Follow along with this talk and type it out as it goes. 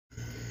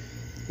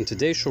In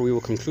today's show, we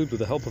will conclude with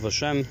the help of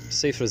Hashem,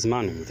 Sefer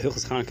Zmanim, with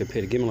Hilchos Chanukah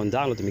Perek Gimel and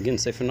Dalet, and begin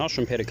Sefer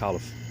Noshim Perek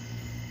Aleph.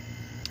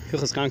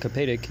 Hilchos Chanukah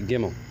Perek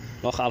Gimel.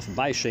 Loch Aleph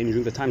Baishein,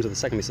 during the times of the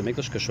second Beis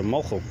HaMikdash, Kashem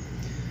Malcha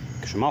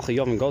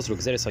Yovim Gozru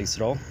Gzeres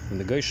HaYisrael, when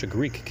the Goyish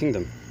Greek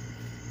kingdom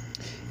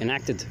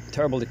enacted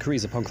terrible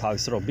decrees upon Klal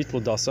Yisrael,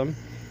 Bitlu Dasam,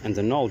 and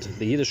annulled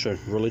the Yiddish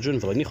religion,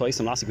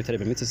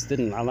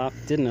 didn't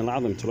allow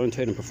them to learn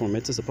Torah and perform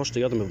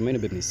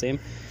mitzvahs,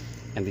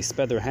 and they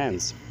spread their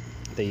hands.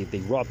 They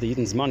robbed the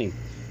Yidden's money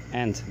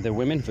and their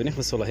women, and they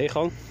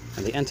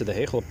entered the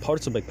Heichal,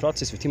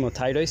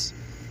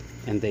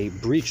 and they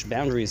breached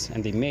boundaries,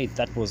 and they made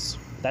that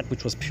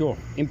which was pure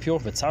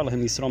impure, and they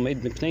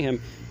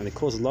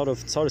caused a lot of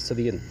tzaras to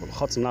the Yidden,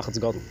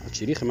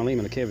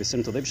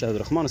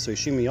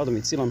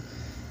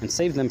 and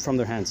saved them from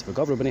their hands. The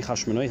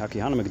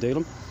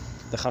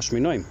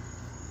Chashmonoim,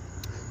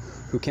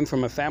 who came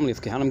from a family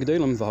of Kehanim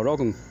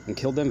Gedolim, and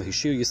killed them, and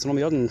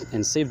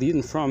saved the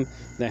Yidden from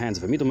their hands.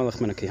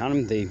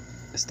 They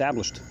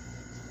established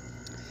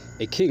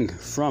a king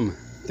from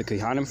the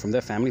Kehanim, from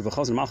their family,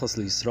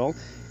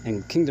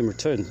 and kingdom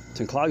returned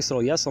to Klal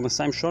Yisrael, yes, on the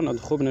same shon of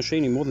Churban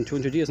Hasheni, more than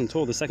 200 years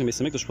until the second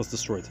Beis HaMikdash was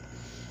destroyed.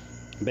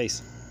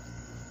 Base.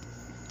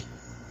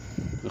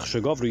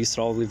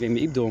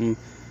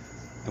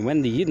 And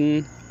when the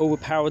Yidden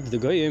overpowered the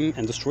Goyim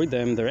and destroyed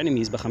them, their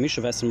enemies, that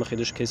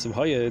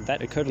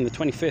occurred on the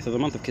 25th of the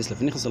month of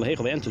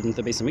Kislev. They entered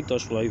into the Beis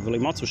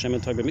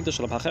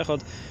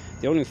HaMikdash.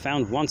 They only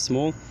found one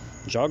small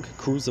jug,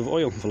 cruse of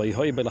oil.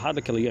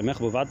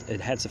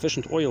 It had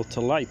sufficient oil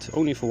to light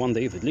only for one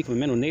day. And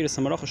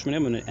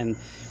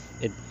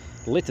it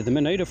lit the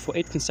Menorah for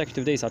 8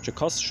 consecutive days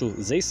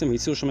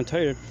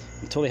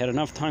until they had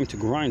enough time to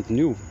grind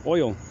new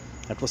oil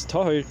that was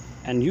tahor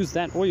and use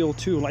that oil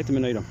to light the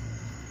Menorah.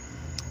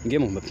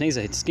 Because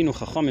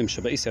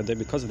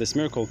of this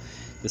miracle,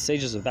 the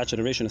sages of that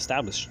generation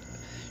established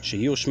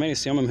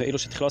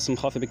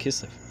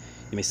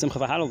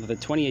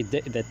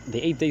that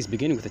the 8 days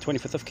beginning with the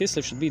 25th of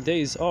Kislev should be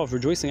days of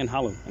rejoicing and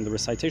Hallel, and the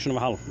recitation of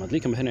Hallel.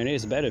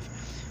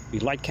 We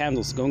light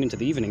candles going into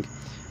the evening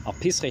at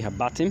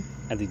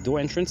the door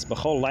entrance,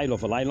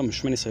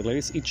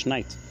 each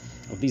night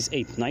of these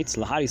 8 nights,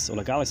 to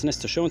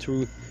show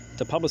and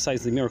to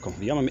publicize the miracle.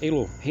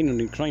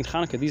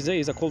 These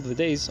days are called the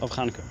days of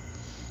Chanukah.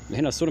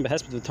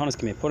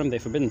 They're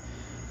forbidden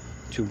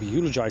to be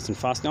eulogized and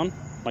fasted on,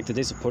 like the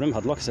days of Purim. The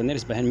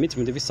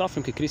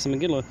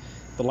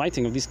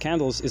lighting of these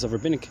candles is of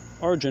rabbinic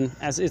origin,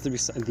 as is the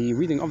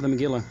reading of the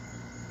Megillah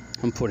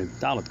on Purim.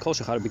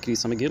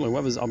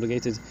 Whoever is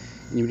obligated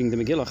in reading the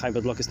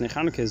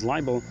Megillah is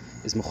liable,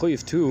 is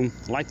mechuyev to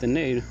light the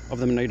Neir of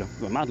the Menorah.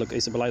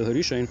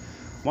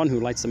 One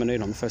who lights the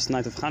Menorah on the first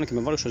night of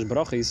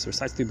Chanukah,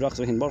 recites 3 brachos,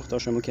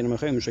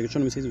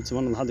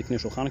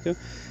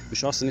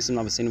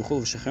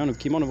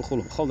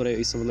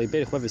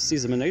 whoever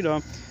sees the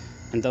Menorah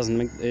and doesn't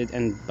make it,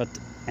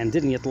 and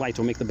didn't yet light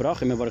or make the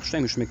bracha,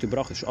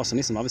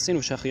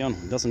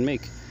 doesn't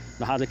make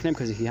the hadlik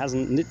because he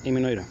hasn't lit a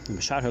Menorah.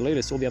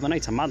 All the other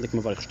nights, the one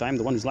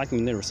who's lighting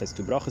the Menorah recites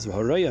 2 brachos,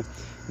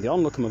 the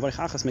onlook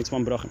makes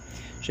 1 bracha.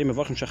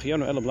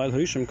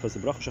 Because the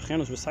bracha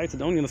Shechianu is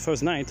recited only on the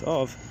first night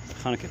of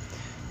Chanukah.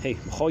 Hey,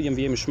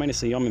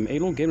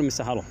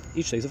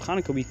 each day of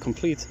Chanukah we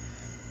complete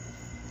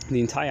the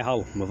entire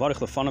Hallel.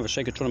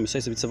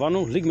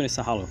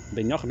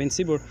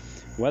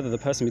 Whether the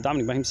person be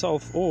davening by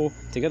himself or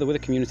together with the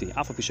community.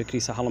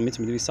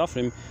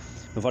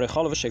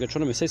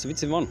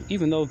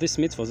 Even though this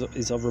mitzvah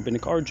is of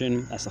rabbinic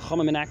origin, as the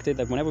Chachamim enacted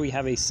that whenever we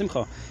have a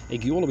simcha, a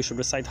geula, we should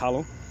recite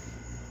Hallel.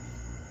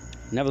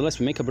 Nevertheless,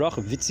 we make a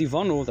bracha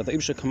vitzivanu, that the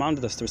Eibusha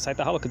commanded us to recite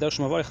the Hallel Kadosh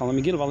Mavarich al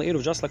Megillah Val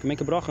Eruv, just like we make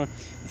a bracha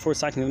before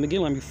reciting the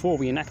Megillah and before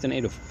we enact an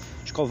Eruv.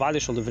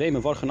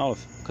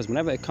 Because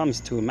whenever it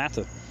comes to a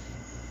matter,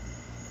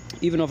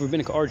 even of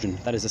rabbinic origin,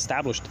 that is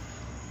established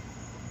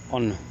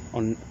on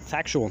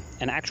factual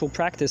and actual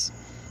practice,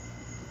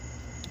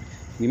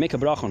 we make a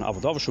bracha on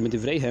avodah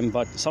midivreihem,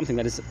 but something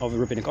that is of a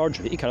rabbinic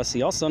origin.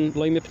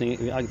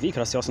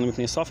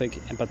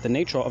 But the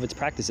nature of its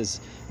practice is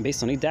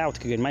based on a doubt.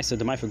 For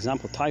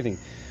example, tithing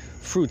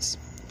fruits,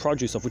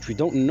 produce of which we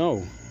don't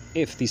know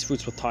if these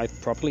fruits were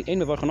tithed properly.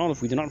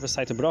 If we do not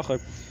recite a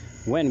bracha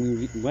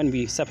when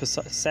we set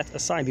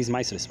aside these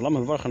meiseres.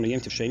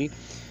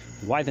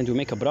 Why then do we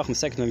make a bracha on the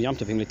second of Yom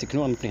Tov?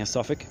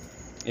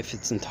 If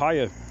its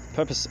entire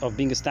purpose of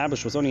being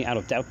established was only out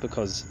of doubt,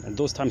 because at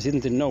those times he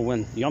didn't know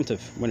when Yom Tov,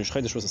 when Rosh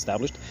Chodesh was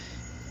established,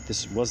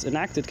 this was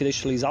enacted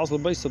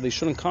so they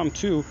shouldn't come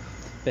to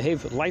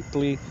behave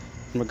lightly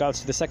in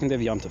regards to the second day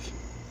of Yom Tov.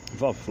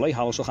 It's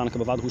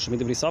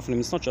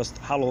not just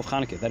Hallel of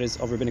Chanukah, that is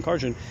of rabbinic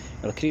origin.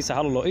 It's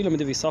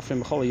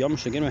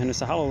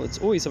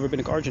always of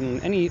rabbinic origin in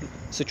any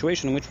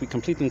situation in which we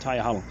complete the entire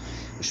Hallel.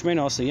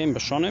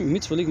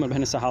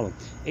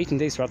 18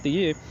 days throughout the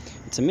year,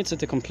 it's a mitzvah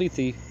to complete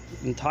the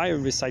entire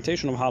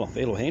recitation of Hallel.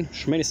 8 days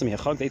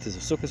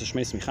of Sukkot, 8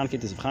 days of Chanukah, 8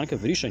 days of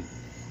Chanukah,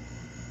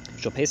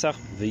 Shal Pesach,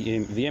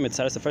 v'yem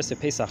etzares, the first day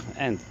of Pesach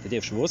and the day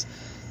of Shavuos,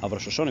 aber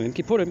Rosh Hashanah and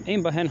Kippurim,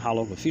 ein behen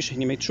halal, v'fish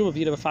he made tshuva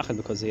v'yida v'fachad,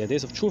 because they are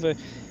days of tshuva,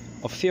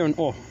 of fear and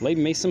awe. Leib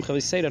mei simcha, we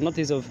say that not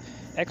days of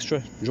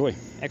extra joy,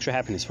 extra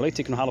happiness. For late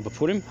tikkun halal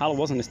b'Purim, halal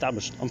wasn't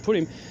established on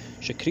Purim.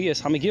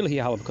 Shekriyas hamegillah hi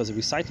halal, because of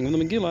reciting of the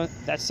Megillah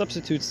that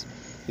substitutes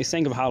a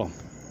saying of halal.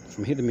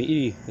 From here the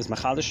meiri is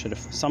machadish, that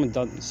if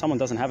someone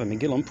doesn't have a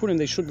Megillah on Purim,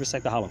 they should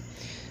recite the halal.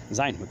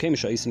 Zayin,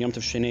 mekeimisha is in Yom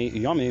Tov Shnei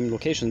Yomim,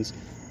 locations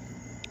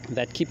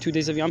that keep 2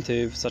 days of Yom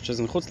Tov, such as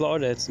in Chutz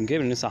La'aretz and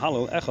Gevin Nisa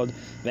Halal Echad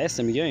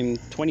ve'esem Yom,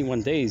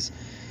 21 days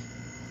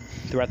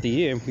throughout the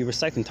year, we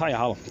recite the entire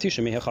halal.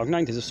 Tisha mei Chag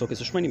 9 days of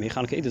Sukkot, Shmini mei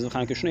Chanukah 8 days of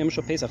Chanukah, Shnei Yom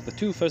Pesach, the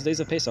 2 first days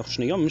of Pesach,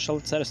 Shnei Yom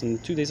Shal Tzeres, and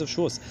the 2 days of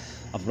Shavuos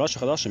of Rosh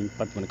Chodashim.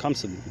 But when it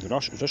comes to the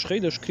Rosh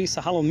Chodesh, Kriyas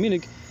halal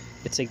minig,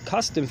 it's a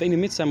custom. Ve'ini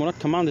mitzvah, we're not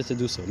commanded to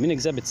do so.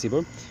 Minig zebet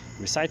tzibur,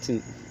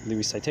 reciting the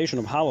recitation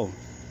of halal.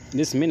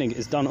 This minig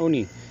is done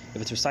only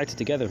if it's recited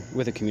together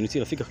with a community.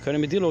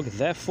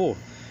 Therefore,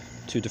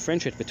 to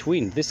differentiate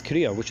between this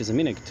kriya, which is a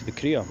minig, to the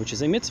kriya, which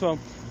is a mitzvah,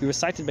 we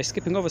recite it by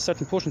skipping over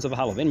certain portions of a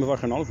halal. In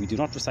mevarch and olive, we do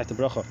not recite the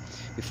bracha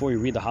before we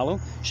read the halal.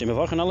 Shem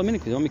mevarch and olive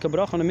minig, we don't make a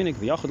bracha on a minig.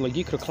 V'yachad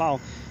la'yikra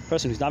klal,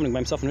 person who's davening by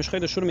himself in Rosh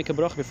Chodesh should make a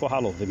bracha before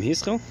halal.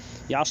 V'mhischel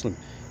yashlim,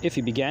 if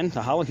he began the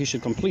halal, he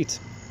should complete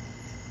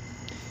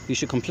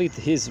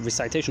his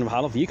recitation of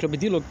halal, v'yikra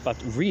b'dilug, but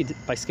read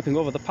by skipping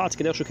over the parts,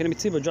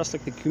 just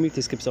like the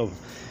community skips over.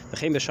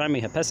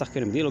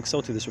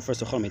 So too, this refers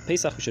to Chol Meit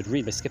Pesach. We should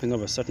read by skipping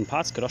over certain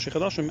parts,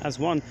 as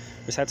one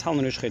recites halal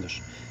in Rosh Chodesh.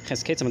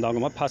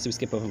 What parts do we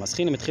skip over?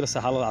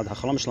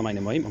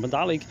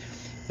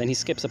 Then he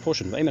skips a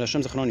portion. Then he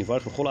skips over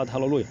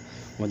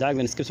when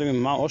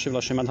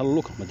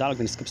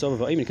he skips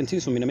over he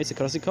continues from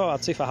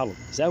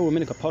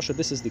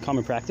this is the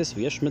common practice.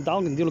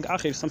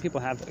 Some people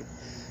have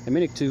a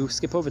minute to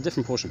skip over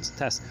different portions.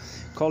 Test.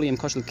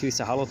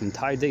 The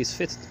entire day is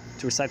fit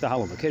to recite the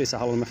halal.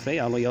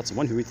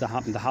 One who reads the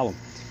halal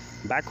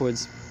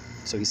backwards.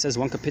 So he says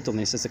one kapitel and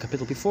he says the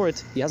kapitel before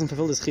it, he hasn't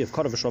fulfilled his chiyuv.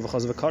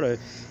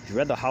 He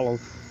read the halal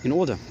in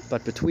order,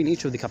 but between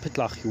each of the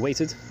kapitlach he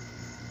waited.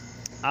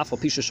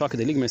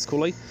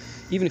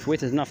 Even if he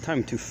waited enough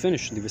time to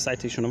finish the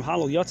recitation of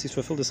halal, Yatzis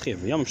fulfilled his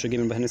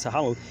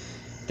chiyuv.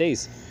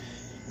 Days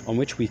on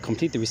which we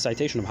complete the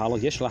recitation of halal,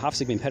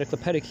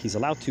 he's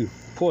allowed to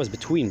pause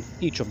between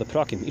each of the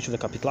prakim, each of the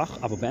kapitlach.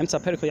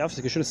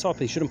 He shouldn't stop,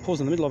 he shouldn't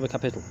pause in the middle of a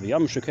kapitel.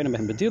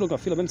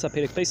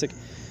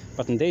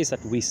 But in days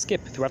that we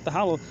skip throughout the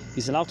halal,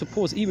 he's allowed to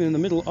pause even in the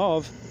middle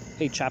of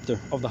a chapter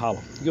of the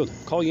halal. Good.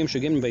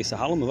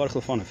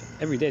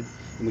 Every day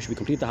in which we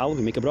complete the halal,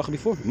 we make a bracha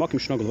before.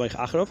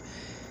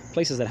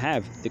 Places that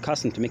have the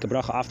custom to make a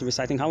bracha after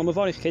reciting halal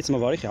mavarich,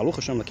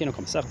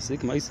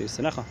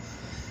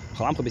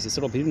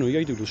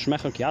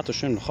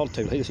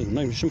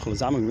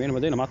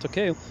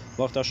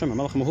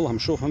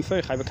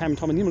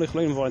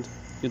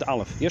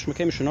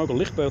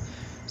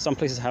 some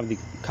places have the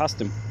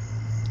custom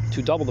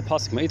to double the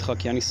pasuk me'itcha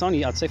ki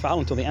anisani at sefer halal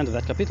until the end of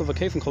that kapitel.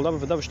 V'keifin kol davar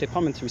v'davar shtei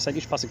pamim to recite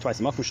each pasuk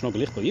twice. Makim shnogel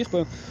lichbel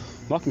yichbel,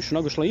 makim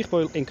shnogel shlo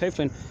yichbel in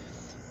keiflin.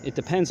 It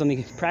depends on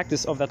the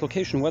practice of that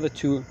location whether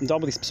to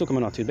double these pesukim or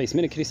not.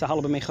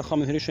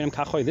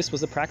 This was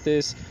the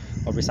practice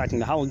of reciting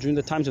the halal during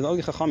the times of the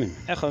Ogi Chachamim.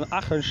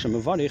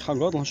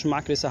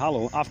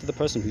 After the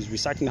person who's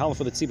reciting the halal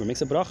for the tzibur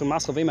makes a bracha,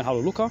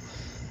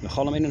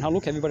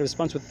 everybody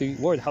responds with the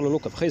word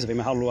halaluka.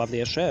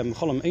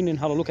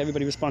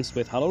 Everybody responds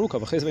with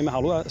halaluka.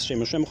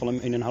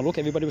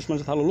 Everybody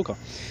responds with halaluka.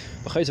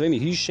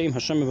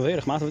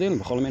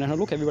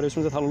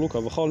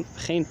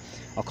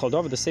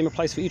 The same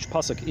applies for each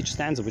pasuk, each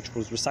stanza which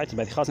was recited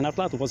by the chazan out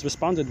loud was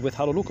responded with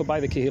halaluka by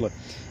the kehillah.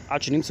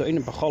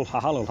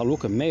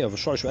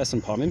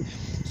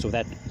 So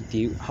that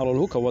the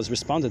halaluka was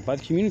responded by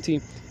the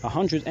community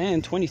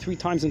 123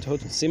 times in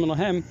total.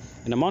 And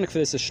the mnemonic for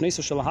this is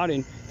Shneisa Shel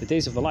Harin, the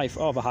days of the life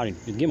of a Harin.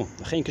 When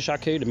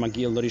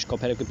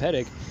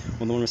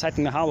the one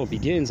reciting the halal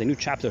begins a new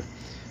chapter,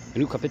 a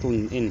new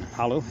kapitel in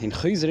halal,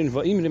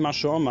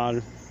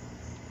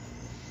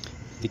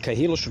 the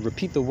kahila should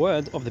repeat the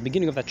word of the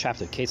beginning of that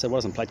chapter. Kate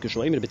wasn't applied. The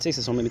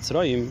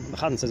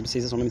Chazan says the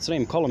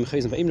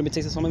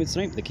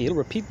kahila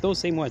repeat those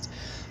same words.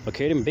 So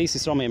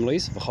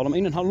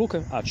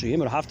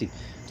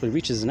he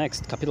reaches the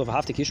next kapitel of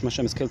Hafti Kish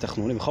Hashem is killed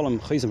technuli. V'cholam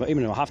chayzim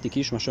va'imrim Hafti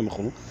Kish Hashem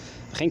mechulu.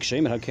 V'chein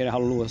ksheim hakere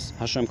halulus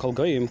Hashem kol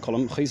goyim.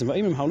 Kolam chayzim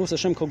va'imrim halulus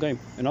Hashem kol goyim.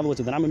 In other words,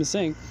 what the Rambam is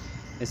saying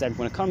is that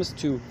when it comes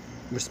to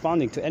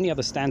responding to any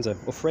other stanza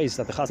or phrase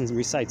that the Chazan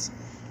recites,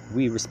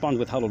 we respond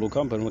with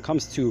halaluka. But when it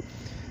comes to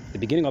the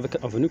beginning of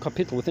a new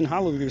kapitel within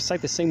halal, we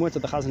recite the same words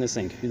that the Chazan is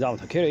saying.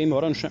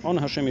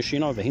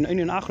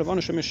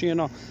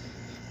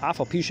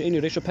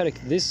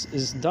 This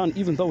is done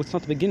even though it's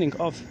not the beginning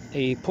of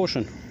a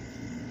portion.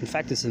 In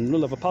fact, it's in the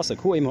middle of a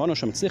pasuk.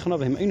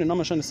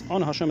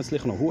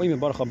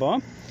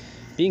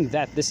 Being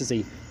that this is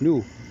a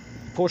new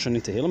portion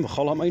into Tehillim,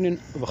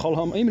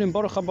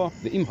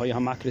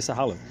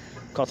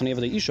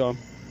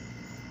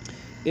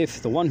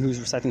 if the one who's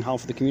reciting Hallel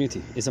for the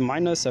community is a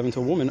minor servant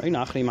or woman,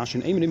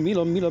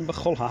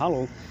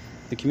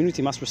 the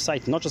community must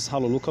recite not just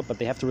Hallelujah, but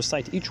they have to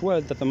recite each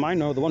word that the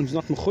minor, the one who's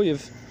not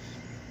mechuyev,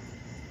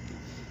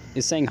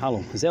 is saying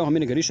Hallel.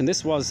 And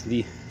this was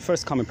the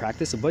first common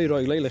practice, and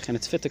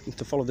it's fit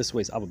to follow this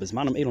ways. I've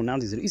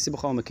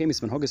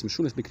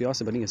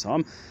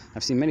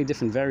seen many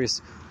different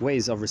various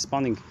ways of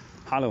responding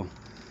Hallel.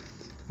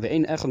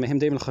 And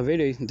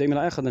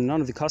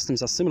none of the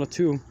customs are similar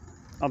to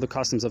other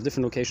customs of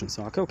different locations.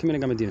 So, how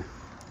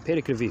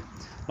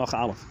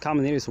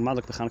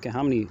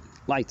many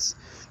lights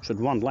should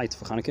one light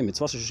for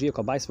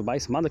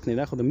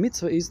Chanukah? The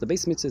mitzvah is, the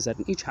base mitzvah is that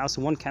in each house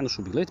one candle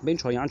should be lit,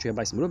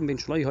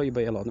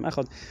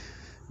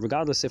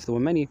 regardless if there were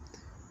many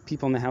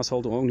people in the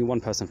household or only one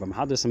person. From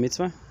Hadras a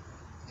mitzvah,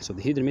 so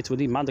the hidden mitzvah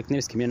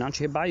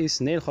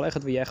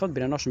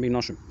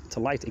to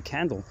light a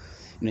candle,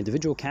 an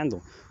individual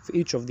candle, for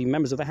each of the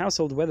members of the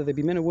household, whether they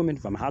be men or women.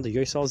 Known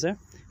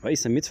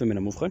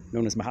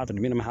as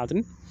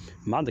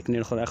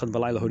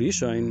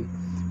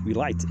we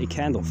light a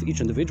candle for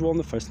each individual on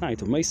the first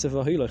night, and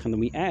then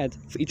we add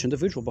for each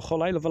individual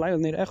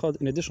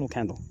an additional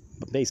candle.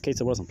 But base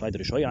case it wasn't applied to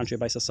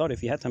the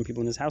if you had 10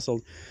 people in his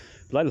household,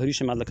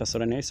 first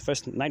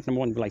night number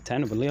 1 would be like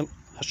 10,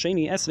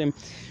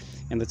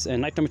 and that's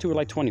night number 2 would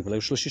like 20,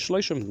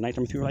 night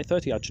number 3 would like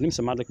 30,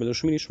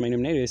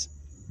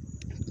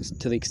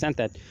 to the extent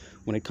that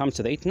when it comes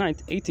to the 8th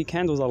night, 80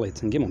 candles are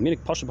lit. And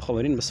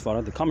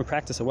the common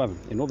practice, however,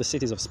 in all the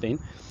cities of Spain,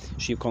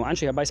 to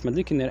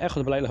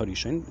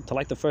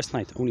light the first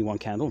night only one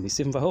candle,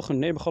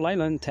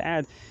 and to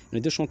add an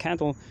additional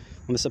candle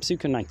on the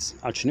subsequent nights.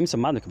 So that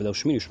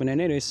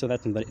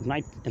in the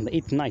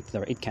 8th night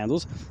there are 8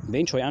 candles.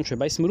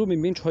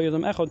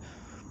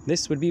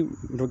 This would be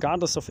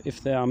regardless of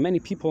if there are many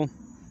people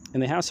in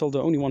the household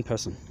or only one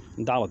person.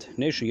 Dalad.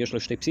 If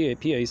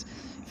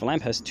a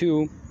lamp has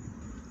 2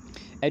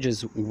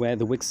 edges where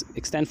the wicks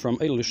extend from,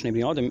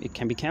 it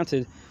can be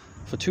counted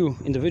for 2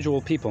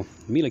 individual people.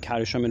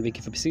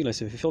 If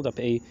he filled up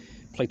a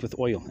plate with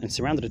oil and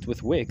surrounded it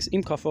with wicks,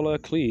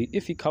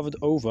 if he covered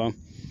over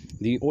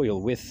the oil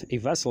with a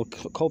vessel,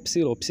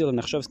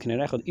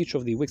 each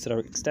of the wicks that are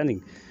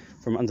extending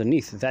from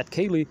underneath that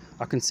keli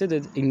are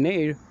considered a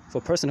neir for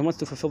a person who wants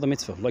to fulfill the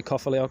mitzvah.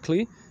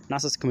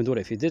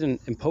 If you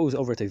didn't impose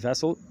over it a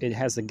vessel, it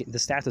has the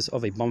status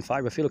of a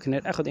bonfire.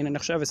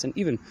 And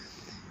even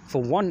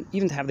for one,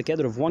 even to have the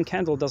gather of one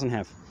candle, it doesn't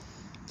have.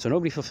 So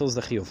nobody fulfills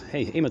the chiyuv.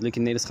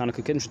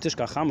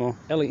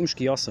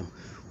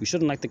 We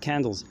shouldn't light the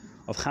candles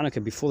of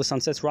Chanukah before the sun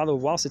sets, rather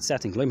whilst it's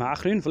setting.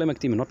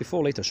 Not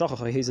before, later. If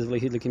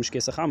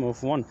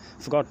one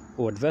forgot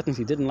or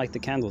advertently didn't light the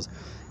candles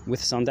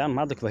with sundown,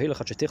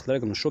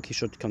 he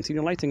should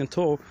continue lighting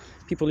until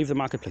people leave the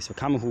marketplace.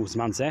 How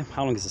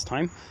long is this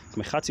time?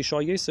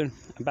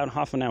 About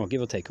half an hour,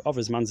 give or take.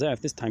 If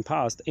this time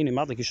passed,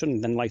 he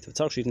shouldn't then light.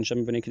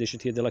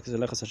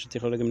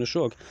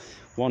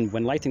 One,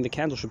 when lighting the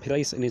candle, should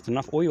place in it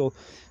enough oil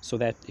so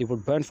that it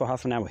would burn for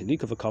half an hour. If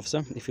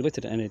you lit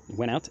it and it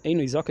went out, he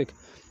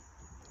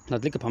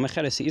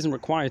isn't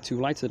required to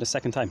light it a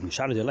second time. If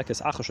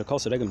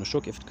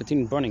it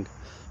continued burning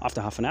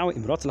after half an hour,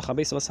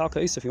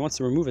 if he wants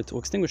to remove it or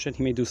extinguish it,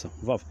 he may do so.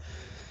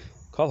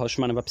 All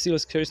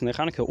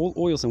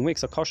oils and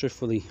wicks are kosher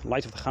for the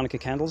light of the Chanukah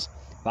candles.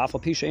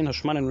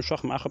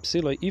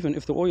 Even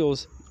if the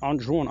oils aren't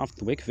drawn after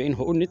the wick,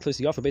 or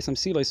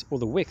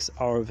the wicks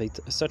are of a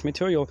certain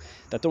material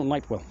that don't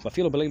light well.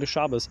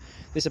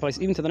 This applies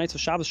even to the nights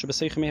of Shabbos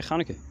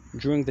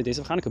during the days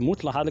of Chanukah. When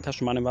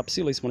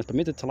it's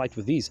permitted to light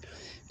with these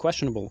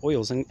questionable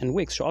oils and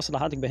wicks,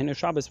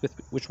 with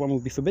which one will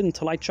be forbidden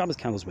to light Shabbos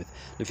candles with.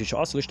 The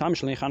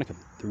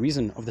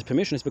reason of this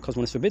permission is because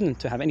when it's forbidden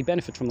to have any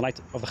benefit from the light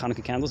of the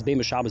Chanukah candles,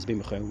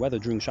 whether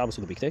during Shabbos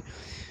or the weekday,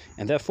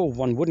 and therefore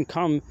one wouldn't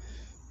come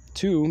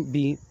to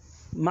be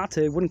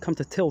mate, wouldn't come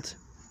to tilt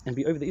and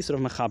be over the isur of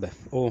mechabe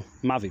or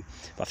mavi.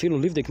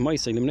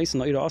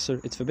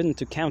 It's forbidden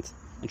to count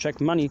and check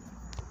money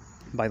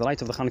by the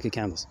light of the Chanukah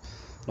candles.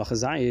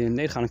 It's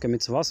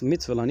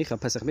mitzvah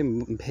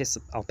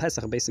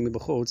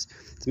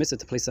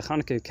to place the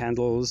Chanukah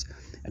candles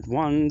at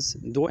one's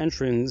door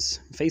entrance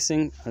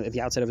facing the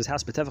outside of his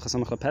house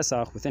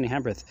within a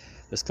handbreadth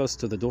that's close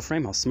to the door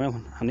frame. To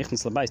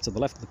the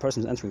left of the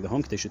person who's entering the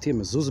home. If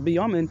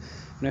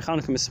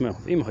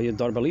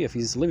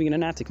he's living in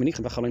an attic, he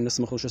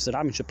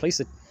should place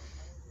it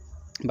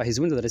by his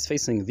window that is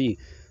facing the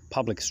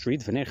public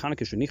street. If you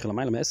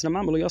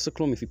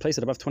place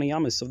it above 20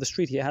 yamas of the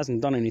street, he hasn't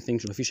done anything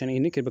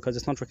because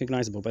it's not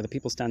recognizable by the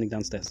people standing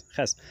downstairs.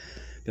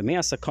 During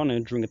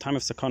the time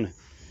of sakana,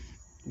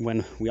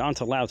 when we aren't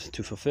allowed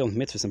to fulfill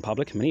mitzvahs in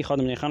public, we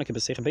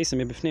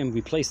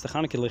place the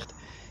Chanukah licht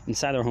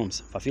inside our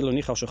homes. Even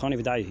if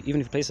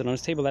you place it on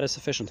his table, that is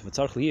sufficient.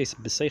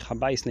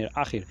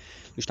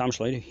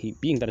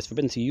 Being that it's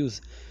forbidden to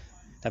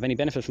have any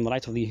benefit from the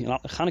light of the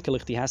Chanukah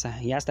licht, he has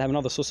to have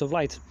another source of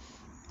light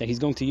that he's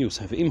going to use.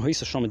 If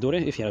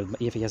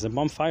he has a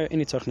bonfire,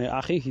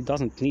 he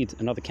doesn't need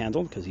another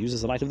candle because he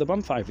uses the light of the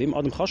bonfire.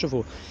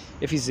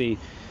 If he's a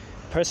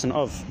person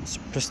of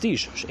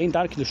prestige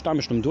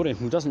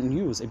who doesn't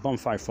use a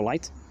bonfire for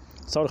light,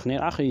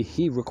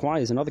 he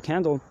requires another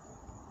candle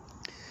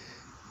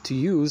to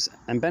use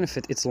and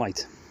benefit its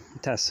light.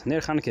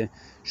 The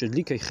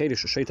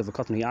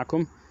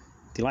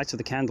lights of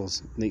the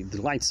candles,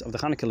 the lights of the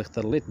Chanukah licht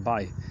that are lit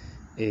by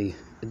a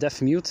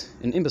deaf mute,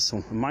 an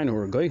imbecile, a minor,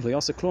 or a goy,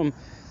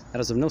 that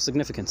is of no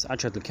significance,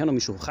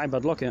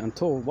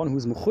 until one who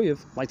is mechuyev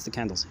lights the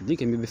candles. He lit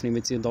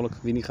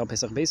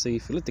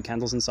the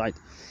candles inside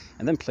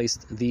and then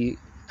placed the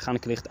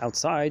Chanukah licht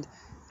outside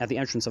at the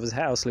entrance of his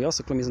house. He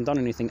hasn't done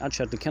anything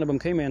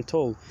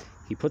until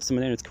he puts them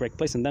in its correct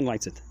place and then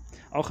lights it.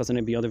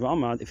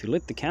 If he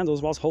lit the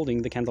candles whilst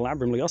holding the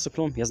candelabrum, he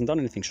hasn't done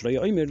anything,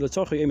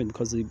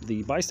 because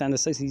the bystander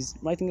says he's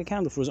lighting a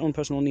candle for his own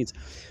personal needs,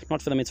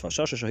 not for the mitzvah. If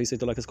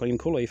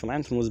a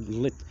lantern was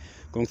lit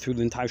going through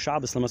the entire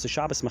Shabbos,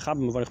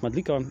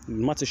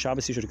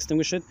 he should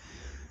extinguish it,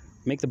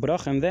 make the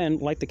bracha, and then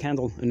light the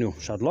candle anew.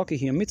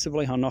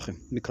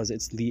 Because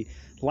it's the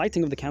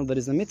lighting of the candle that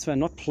is the mitzvah,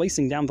 not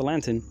placing down the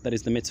lantern that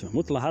is the mitzvah.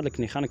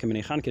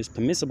 It's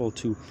permissible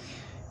to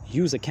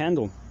use a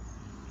candle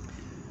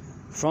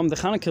from the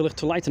Chanukah licht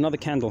to light another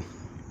candle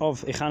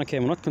of a Chanukah.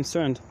 We're not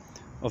concerned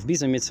of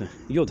Biza Mitzvah.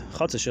 Yud,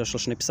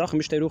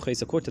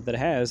 is a quartet that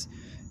has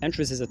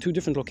entrances at two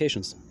different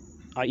locations,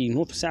 i.e.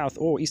 north to south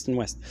or east and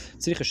west.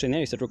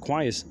 That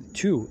requires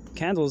two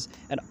candles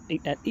at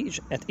each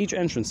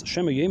entrance.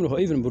 Lest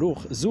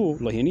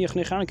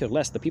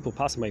the people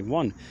passing by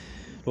one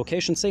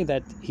location say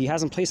that he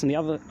hasn't placed in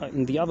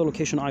the other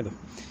location either.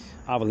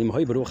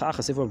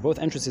 If both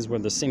entrances were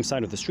on the same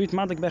side of the street,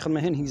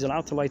 he's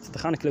allowed to light the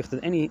Chanukah licht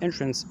at any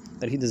entrance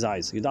that he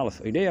desires. A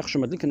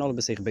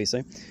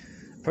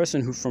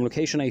person who from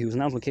location A who's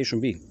now in location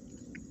B,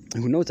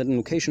 who knows that in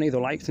location A they're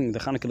lighting the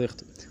Chanukah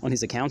licht on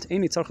his account, he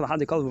doesn't have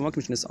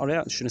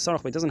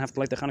to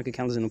light the Chanukah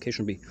candles in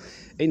location B.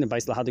 If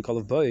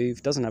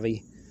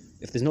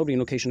there's nobody in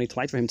location A to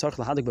light for him, he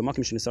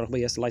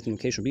has to light in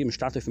location B,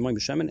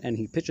 and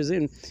he pitches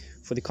in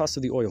for the cost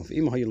of the oil.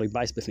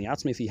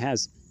 If he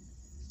has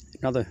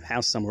another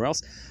house somewhere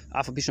else,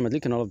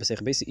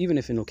 even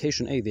if in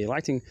location A they're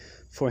lighting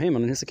for him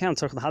on his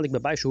account,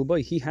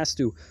 he has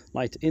to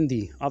light in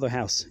the other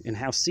house, in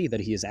house C that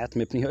he is at,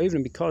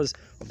 because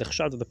of the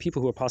chashad of the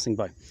people who are passing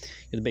by.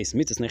 It's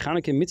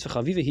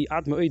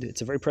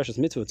a very precious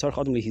mitzvah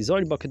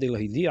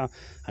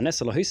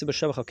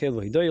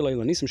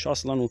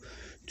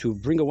to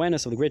bring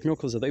awareness of the great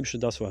miracles that the Eibusha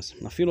does for us.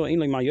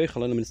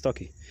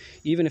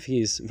 Even if he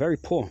is very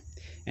poor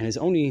and his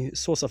only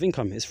source of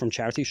income is from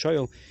charity,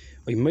 so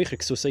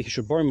he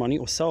should borrow money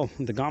or sell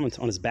the garment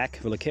on his back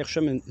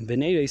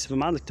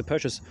to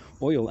purchase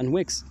oil and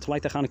wicks to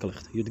light the Chanukah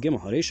licht. If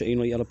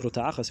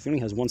he only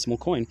has one small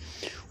coin,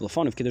 he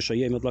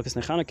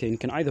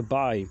can either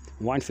buy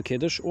wine for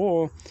Kiddush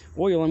or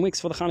oil and wicks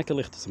for the Chanukah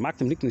licht.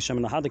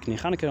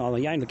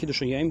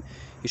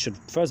 He should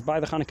first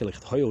buy the Chanukah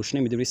licht.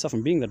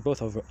 Being that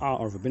both are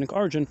of rabbinic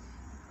origin,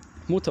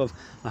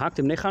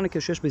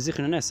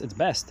 it's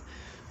best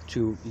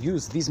to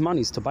use these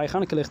monies to buy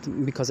Chanukah licht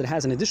because it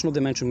has an additional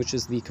dimension, which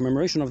is the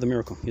commemoration of the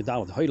miracle. If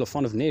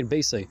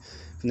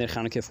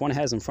one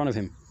has in front of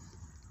him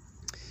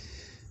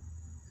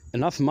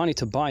enough money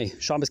to buy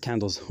Shabbos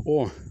candles,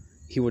 or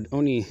he would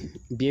only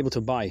be able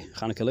to buy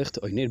Chanukah licht,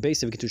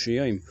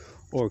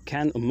 or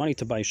money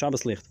to buy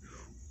Shabbos licht,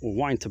 or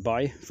wine to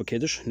buy for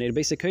Kiddush,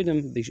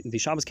 the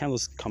Shabbos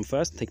candles come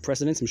first, take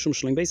precedence, because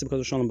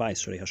of Shalom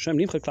Bayis.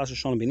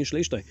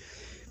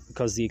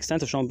 Because the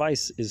extent of Shalom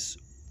Bayis is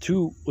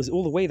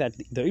all the way that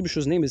the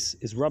Eibusha's name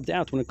is rubbed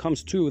out when it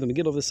comes to the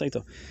Megillah of the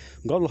Seita.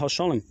 Gadol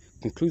HaShalom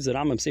concludes the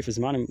Rambam Sefer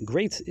Zmanim,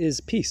 great is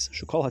peace,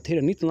 because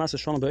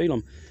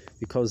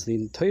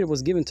the Torah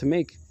was given to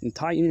make, the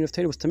entire union of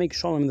Torah was to make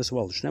Shalom in this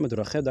world.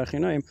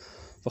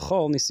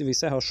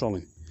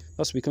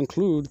 Thus we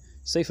conclude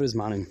Sefer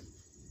Zmanim.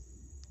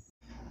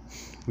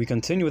 We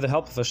continue with the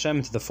help of Hashem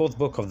into the fourth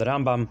book of the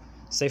Rambam,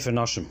 Sefer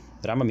Nashim.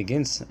 The Rambam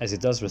begins, as he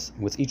does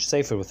with each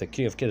Sefer, with a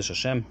key of Kiddush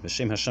Hashem,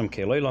 V'Shem Hashem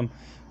Ke'Elolam,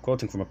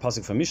 quoting from a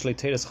pasuk from Mishlei,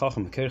 Teres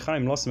Chacham Keir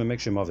Chaim Losim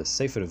Emek Mavis.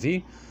 Sefer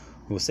Avi,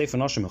 who was Sefer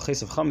Nashim,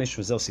 Hilchos Chamish,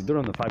 V'Zel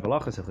Sidurim, the five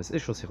halachas, Hilchos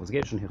Ishus, Hilchos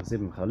Gershon, Hilchos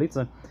Zibim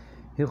Chalitza,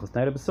 Hilchos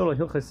Neira Besola,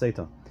 Hilchos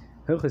Seita,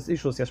 Hilchos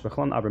Ishus Yesh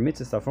Bechlan Aber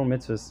Mitzvahs, Tafron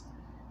Mitzvahs,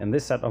 and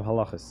this set of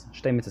halachas.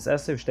 Shtei Mitzvahs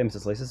Esev, Shtei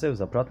Mitzvahs Leisesev,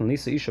 Zapraton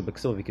Lisa Isha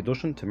B'Ksuv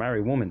V'Kiddushin, to marry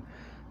a woman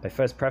by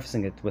first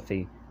prefacing it with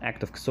the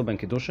act of Ksub and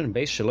Kiddushin.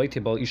 Beis Sheloi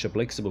Tibal Isha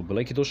B'Lei Ksub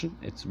B'Lei Kiddushin.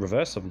 It's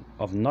reverse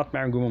of not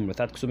marrying a woman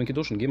without Ksub and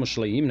Kiddushin. Gimel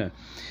Sheloi Yimna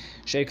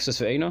Shei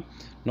Ksus Ve'ena,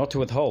 not to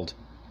withhold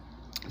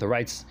the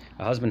rights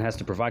a husband has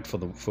to provide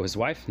for his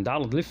wife.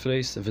 Dalad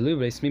Lifreis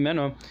V'Livreis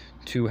Mimeno,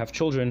 to have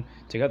children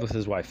together with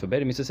his wife. In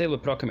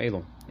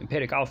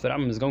Perek Aleph, the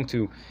Rambam is going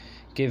to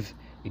give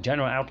a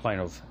general outline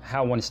of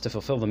how one is to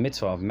fulfill the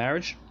mitzvah of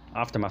marriage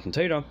after Matan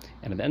Torah,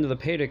 and at the end of the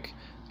Perek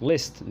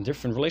list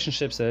different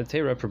relationships that the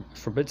Torah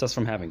forbids us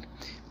from having.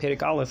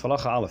 Perik Aleph,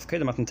 Halacha Aleph.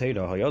 Kedem Matan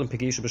Torah, Hayadam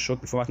Pekiyisha B'Shuk.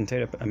 Before Matan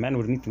Torah, a man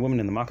would meet a woman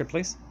in the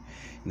marketplace,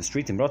 in the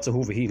street. In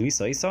Ratzahu V'Hi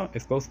Lisa Isa.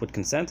 If both would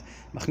consent,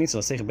 Machnitz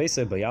L'Seich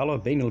Beisa Bayala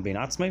Beinil Bein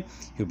Atzmei.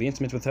 He would be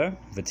intimate with her.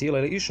 V'Til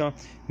Ele Isha,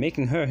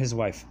 making her his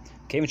wife.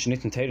 Came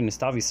Shnit and Torah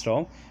Nistav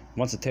Yisrael.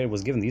 Once the Torah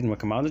was given, the Yidden were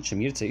commanded.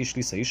 Shemir Tzei Ish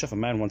Lisa Isha. If a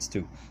man wants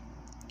to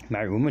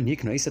marry a woman,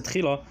 Yikno Isa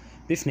Tchila.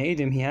 Bifnei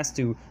Edim, he has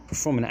to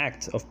perform an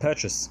act of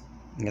purchase.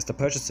 He has to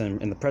purchase him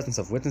in the presence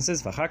of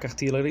witnesses,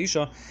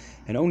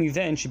 and only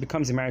then she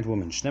becomes a married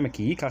woman.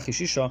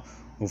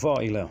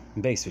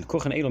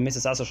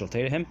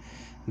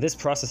 This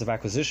process of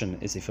acquisition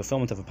is a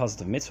fulfillment of a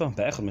positive mitzvah. In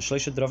the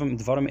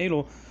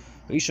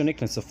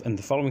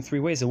following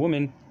three ways, a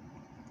woman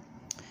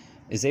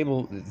is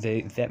able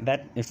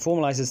that it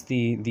formalizes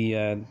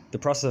the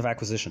process of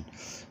acquisition.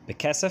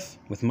 Bekesef,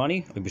 with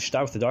money, or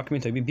bishtar, with the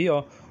document,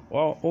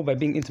 or by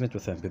being intimate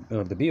with her.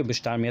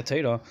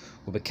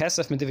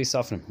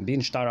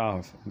 Being shtar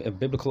of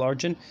biblical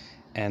origin,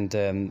 and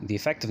the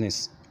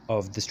effectiveness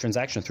of this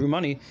transaction through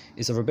money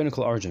is of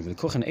rabbinical origin. This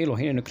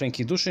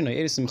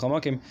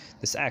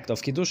act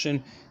of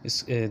kiddushin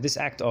is this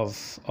act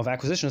of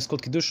acquisition is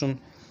called kiddushin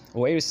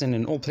or erisin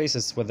in all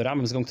places where the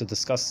Rambam is going to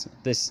discuss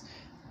this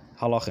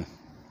halacha.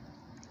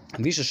 A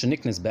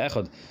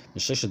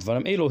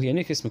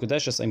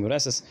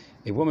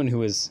woman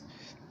who is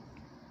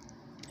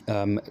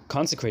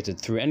consecrated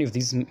through any of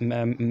these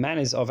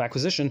manners of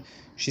acquisition,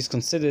 she's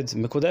considered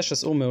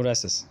mekodeshes or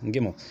meureses.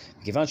 Gimel.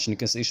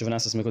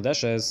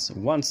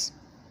 Once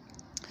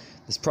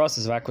this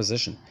process of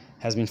acquisition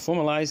has been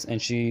formalized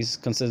and she's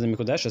considered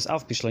mekodeshes,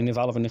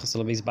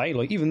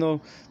 even though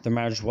the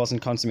marriage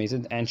wasn't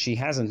consummated and she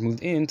hasn't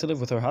moved in to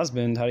live with her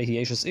husband,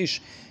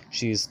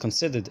 she is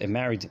considered a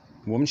married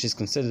woman. She's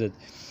considered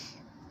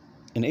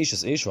an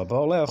Eishes Ish,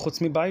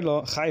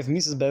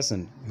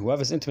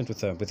 whoever is intimate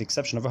with her, with the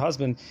exception of her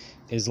husband,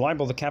 is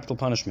liable to capital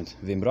punishment.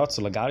 And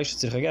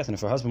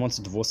if her husband wants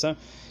to divorce her,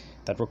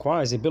 that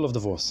requires a bill of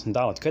divorce.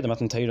 Before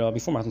Matan Torah,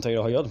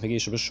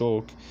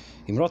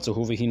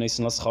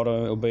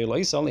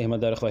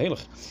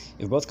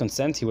 if both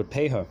consent, he would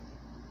pay her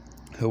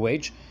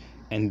wage,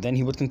 and then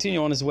he would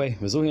continue on his way.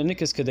 Once the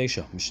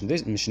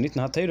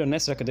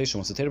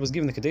Torah was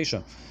given the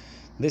Kadesha,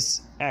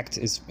 this act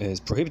is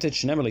prohibited.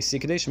 Who's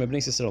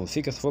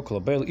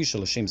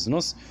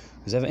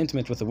ever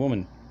intimate with a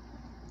woman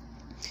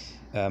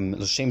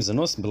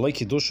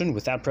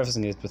without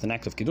prefacing it with an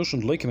act of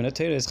kiddushin,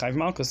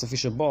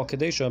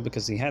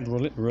 because he had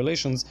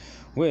relations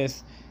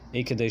with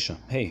a kadesha.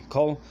 Hey,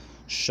 call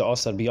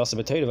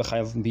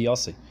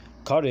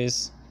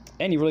is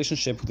any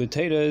relationship with the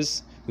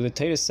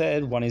Torah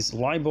said one is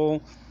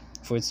liable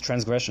for its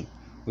transgression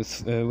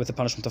with the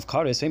punishment of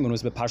kares.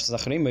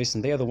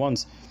 And they are the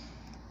ones.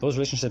 Those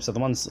relationships are the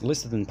ones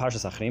listed in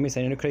Parshas Achreimis,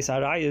 and in Ukreis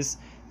Arayis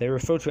they are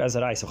referred to as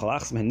Arayis.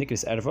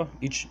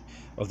 Each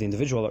of the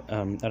individual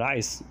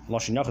Arayis,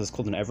 Lashon Yachid, is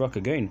called an Erva.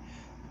 Again,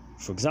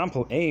 for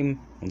example, Aim,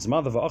 one's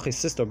mother, Va'achis,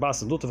 sister,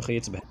 Bas, Adulta,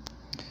 V'chayetz Beh.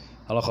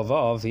 Halacha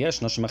Vav, V'yesh,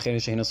 Nashim Acheri,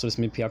 Shehin Asuris,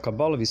 Mipi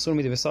HaKabbalah, V'yisur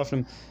Midi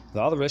V'safrim.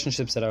 The other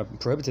relationships that are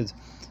prohibited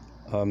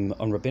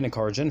on rabbinic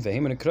origin,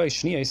 V'heim and Ukreis,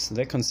 Shniais,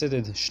 they're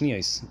considered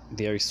Shniais.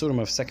 They are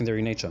Isurim of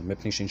secondary nature.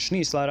 Mepnishin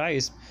Shniais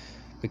La'arayis,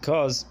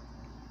 because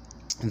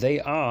they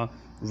are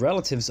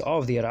relatives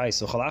of the Arayis.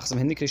 So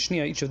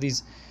each of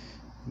these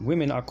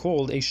women are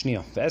called a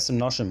Shnia. There are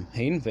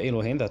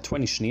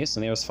 20 Shnias,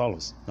 and they are as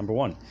follows. Number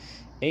 1,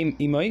 Aim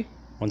Imai,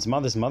 one's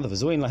mother's mother.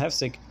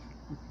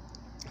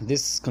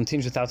 This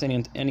continues without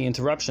any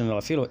interruption.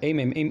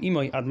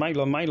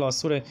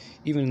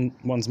 Even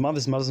one's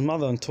mother's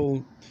mother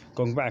until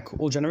going back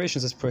all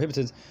generations is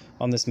prohibited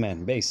on this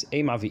man. Base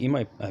Aim Avi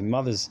Imai,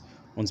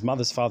 one's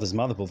mother's father's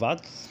mother.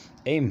 Bulvad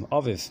Aim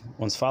Aviv,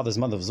 one's father's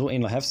mother.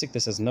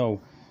 This has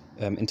no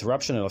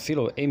interruption.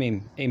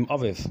 Aim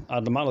Aviv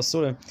Ad Lamala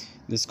Surah.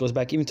 This goes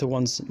back even to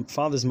one's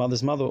father's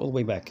mother's mother all the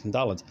way back.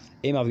 Dalad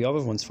Aim Avi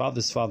Aviv, one's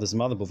father's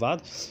mother.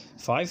 Bulvad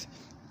 5.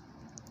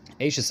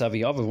 Eishes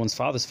Avi Aviv, one's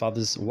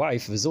father's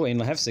wife.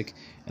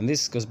 And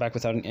this goes back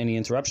without any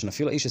interruption. That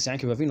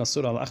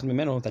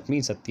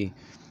means that the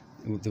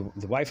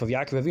wife of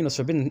Yaakov Avinu is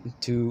forbidden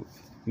to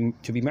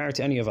be married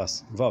to any of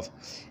us. Vav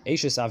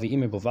Eishes Avi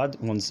Ime Bulvad,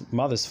 one's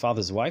mother's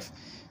father's wife.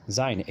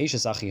 Zayin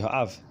Eishes Achi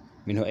Ha'av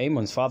Min Ha'em,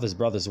 one's father's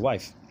brother's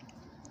wife,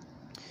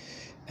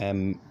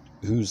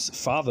 whose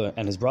father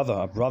and his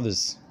brother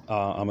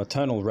are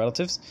maternal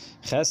relatives.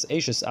 Ches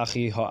Eishes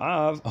Achi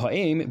Ha'av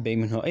Ha'em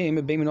Beimin Ha'em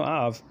Beimin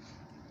Ha'av,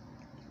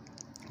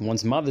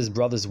 one's mother's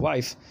brother's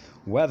wife,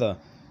 whether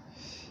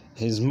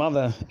his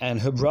mother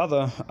and her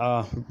brother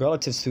are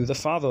relatives through the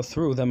father or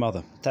through their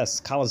mother. Tes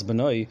Kalas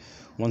Benoi,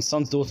 one's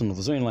son's daughter, and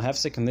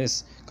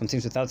this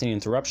continues without any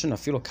interruption.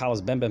 Afilo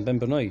Kalas Ben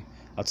Benoi,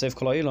 Atzev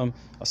Kol Ha'olam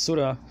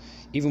Asura,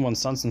 even one's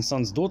sons and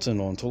sons'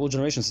 daughter-in-law until all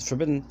generations is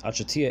forbidden.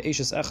 Achatia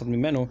Eishes Echad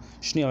Mimenu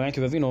Shnia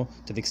Yaakov Avinu,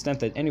 to the extent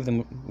that any of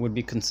them would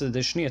be considered a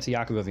Shnia to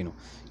Yaakov Avinu.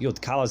 Yod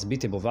Kalas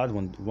Bite Bovad,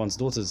 one's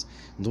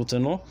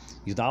daughter-in-law.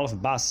 Yod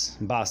Aleph Bas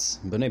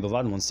Bnei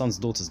Bovad, one's son's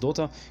daughter's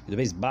daughter. Yod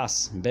Beis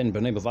Bas Ben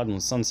Bnei Bovad,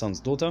 one's son's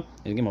daughter.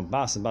 Yod Gimel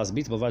Bas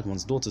Bite Bovad,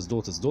 one's daughter's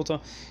daughter.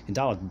 Yod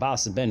Dalet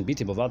Bas Ben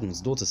Bite Bovad,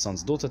 one's daughter's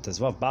son's daughter.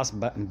 Tezvav Bas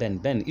Ben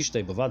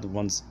Ishtei Bovad,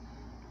 one's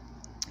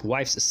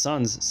wife's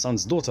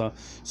son's daughter.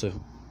 So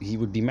he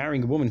would be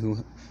marrying a woman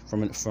who,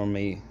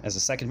 as a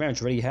second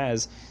marriage, already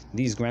has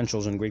these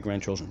grandchildren, great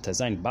grandchildren.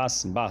 Tezain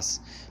Bas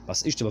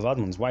Ishte Bavad,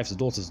 one's wife's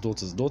daughter.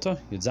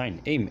 Yudzain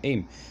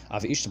Aim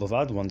Av Ishte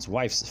Bavad, one's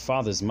wife's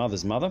father's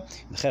mother.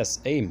 Ches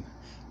Aim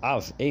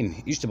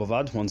Ishte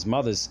Bavad, one's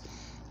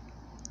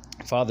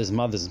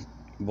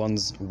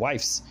one's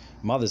wife's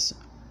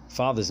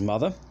father's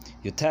mother.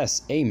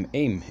 Yotes Aim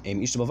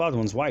Ishte Bavad,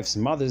 one's wife's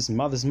mother's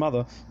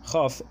mother.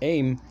 Chaf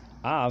Aim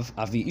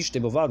Avi Ishte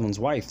Bovad, one's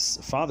wife's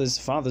father's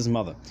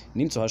mother.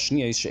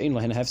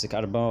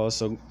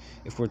 So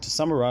if we're to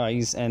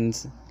summarize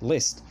and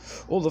list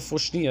all the 4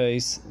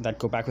 shniyos that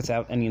go back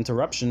without any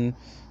interruption,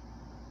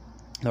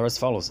 they're as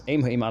follows: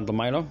 Aim Ha'im Ad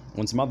L'mayla,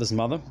 one's mother's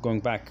mother,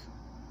 going back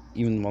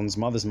even one's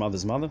mother's mother,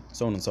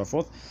 so on and so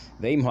forth.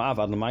 Ve'im Ha'av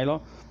Ad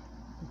L'mayla,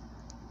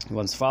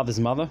 one's father's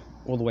mother,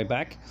 all the way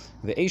back.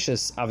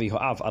 Ve'eshes Avi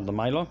Ha'av Ad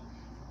L'mayla,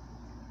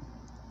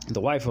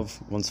 the wife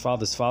of one's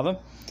father's father.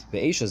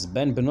 Ve'eshes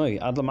Ben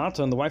Benoi Ad Lamata,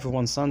 and the wife of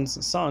one's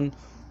son's son,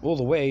 all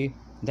the way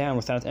down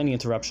without any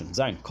interruption.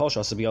 Zayin Kol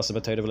Shasa B'Yasa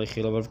B'Teira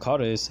V'Leichila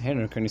V'Kares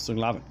Hener Kernisug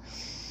Lavin.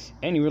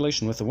 Any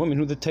relation with a woman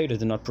who the Torah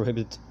did not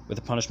prohibit with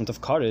the punishment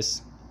of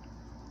Kares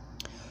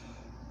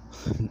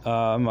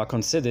are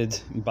considered,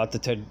 but the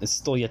Torah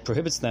still yet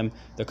prohibits them.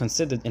 They're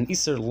considered an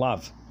Iser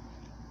Lav,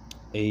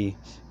 a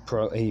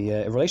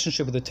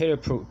relationship with the Torah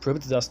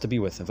prohibited us to be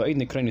with. They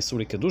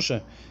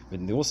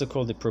also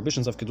call the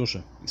prohibitions of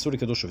Kedusha. Isuri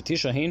Kedusha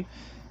V'Tisha Hein,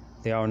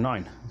 they are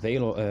 9.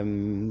 Ve'elo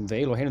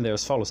Hein, they are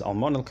as follows: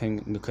 Almon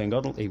Kohen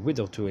Gadol, a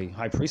widow to a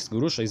high priest.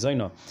 Gurusha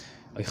Zayna,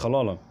 a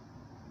Chalala,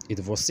 a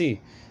divorcee.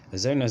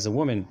 Zayna is a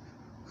woman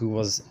who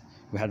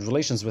had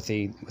relations with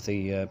a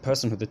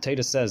person who the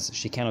Torah says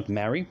she cannot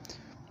marry.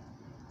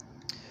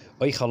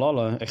 A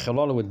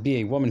chalala would be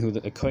a woman who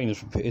a kohen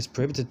is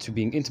prohibited to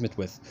being intimate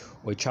with,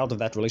 or a child of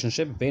that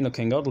relationship. Bein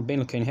kohen gadol,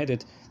 bein kohen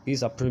headed.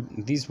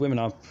 These women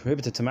are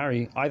prohibited to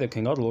marry either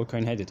kohen gadol or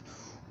kohen headed.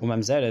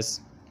 Umamzeres,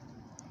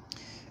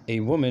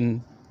 a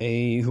woman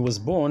who was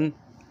born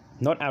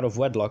not out of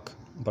wedlock,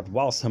 but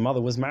whilst her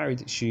mother was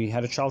married, she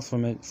had a child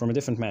from a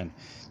different man.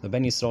 The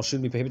Ben Yisrael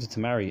should be prohibited to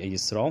marry a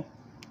Yisrael,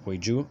 or a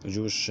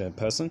Jewish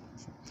person,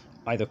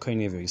 either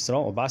kohen or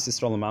Yisrael, or Bas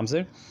Yisrael or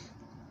Mamzer.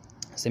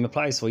 Same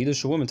applies for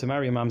Yiddish woman to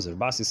marry a mamzer.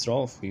 Bas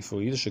Yisrael,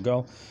 for Yiddish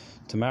girl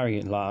to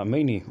marry la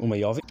Ameni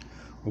umayavi.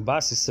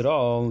 Ubas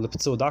Yisrael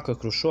lepetzu daka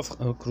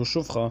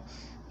krushuvcha.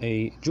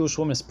 A Jewish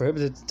woman is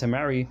prohibited to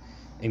marry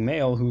a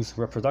male whose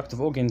reproductive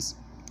organs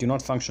do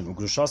not function.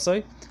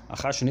 Ugrushasai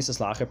achash nisas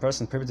la'acher,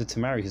 person prohibited to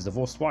marry his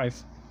divorced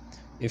wife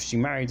if she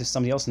married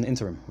somebody else in the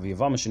interim.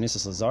 V'yavam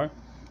shenisas lazar.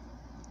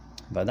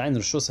 V'adayin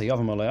rishus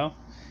hayavam alaya,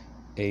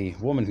 a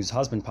woman whose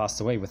husband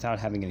passed away without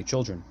having any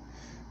children,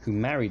 who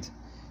married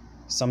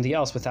somebody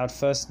else without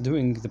first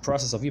doing the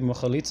process of Yibum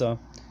Chalitza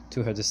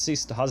to her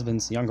deceased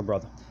husband's younger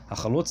brother.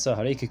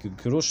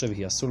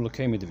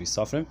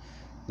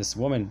 This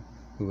woman,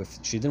 who, if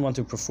she didn't want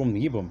to perform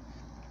the Yibum,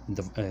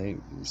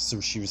 so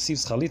she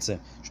receives Chalitza,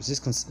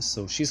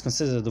 so she's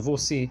considered a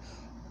divorcee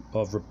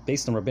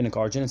based on rabbinic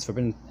origin. It's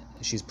forbidden,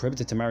 she's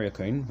prohibited to marry a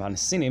Kohen. And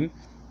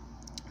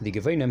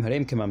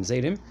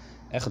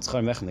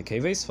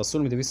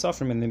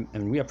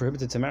we are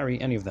prohibited to marry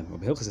any of them.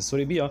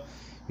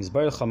 The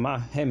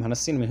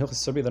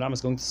Ram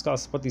is going to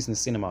discuss what these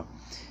Nesinim are.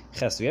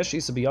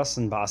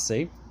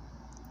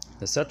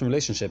 There are certain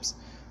relationships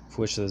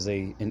for which there's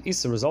an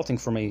Issa resulting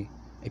from a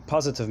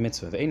positive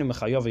mitzvah,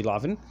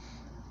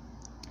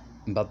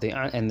 but they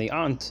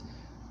aren't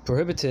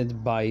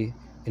prohibited by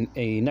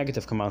a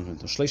negative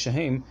commandment.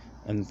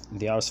 And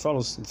they are as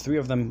follows: 3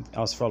 of them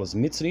are as follows: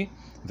 Mitzri,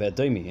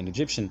 Ve'edomi, an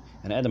Egyptian,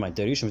 and Edomite,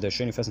 Derishim, their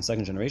Sheni, first and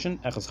second generation,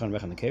 Echad Chan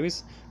Vech and the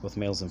Kevis, both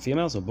males and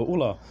females, or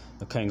Ba'ula,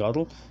 the Kohen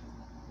Gadol,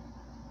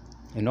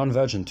 a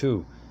non-virgin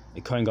too,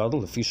 a Kohen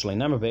Gadol, the Fish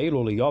Leinama,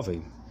 Be'elu,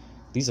 Yahweh.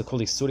 These are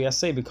called Isuri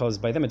Aseh because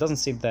by them it doesn't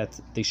say that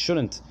they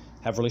shouldn't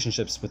have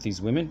relationships with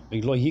these women,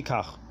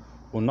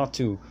 or not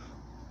to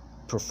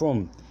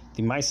perform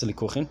the Ma'aseh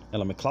Likuchin,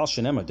 Ela Meklal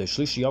Shenema, the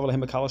Shlishi Yavah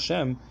Lehem Bekal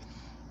Hashem.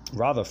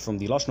 Rather, from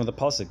the lashon of the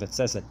pasuk that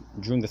says that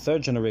during the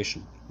 3rd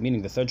generation,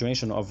 meaning the 3rd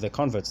generation of the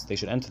converts, they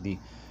should enter the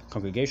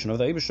congregation of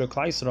the Eibusher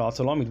Klal Yisrael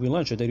Atalamid. We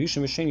learn that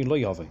Rishon V'Sheni Lo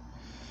Yaveh.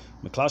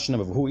 Meklash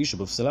Never V'Hu Isha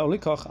B'V'Selau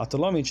Likach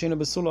Atalamid Shena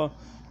B'Sula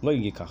Lo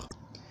Yikach.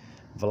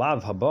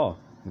 V'Lav Haba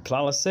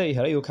Meklal Asei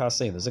Harei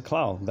Ukasei. There's a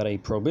klal that a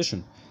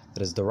prohibition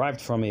that is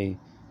derived from a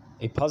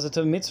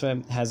positive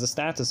mitzvah has the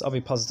status of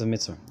a positive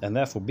mitzvah, and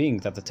therefore, being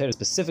that the Torah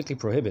specifically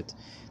prohibit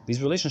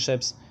these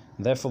relationships,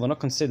 therefore they're not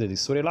considered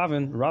Isurei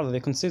Lavin, rather they're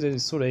considered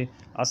Isurei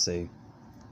Asei.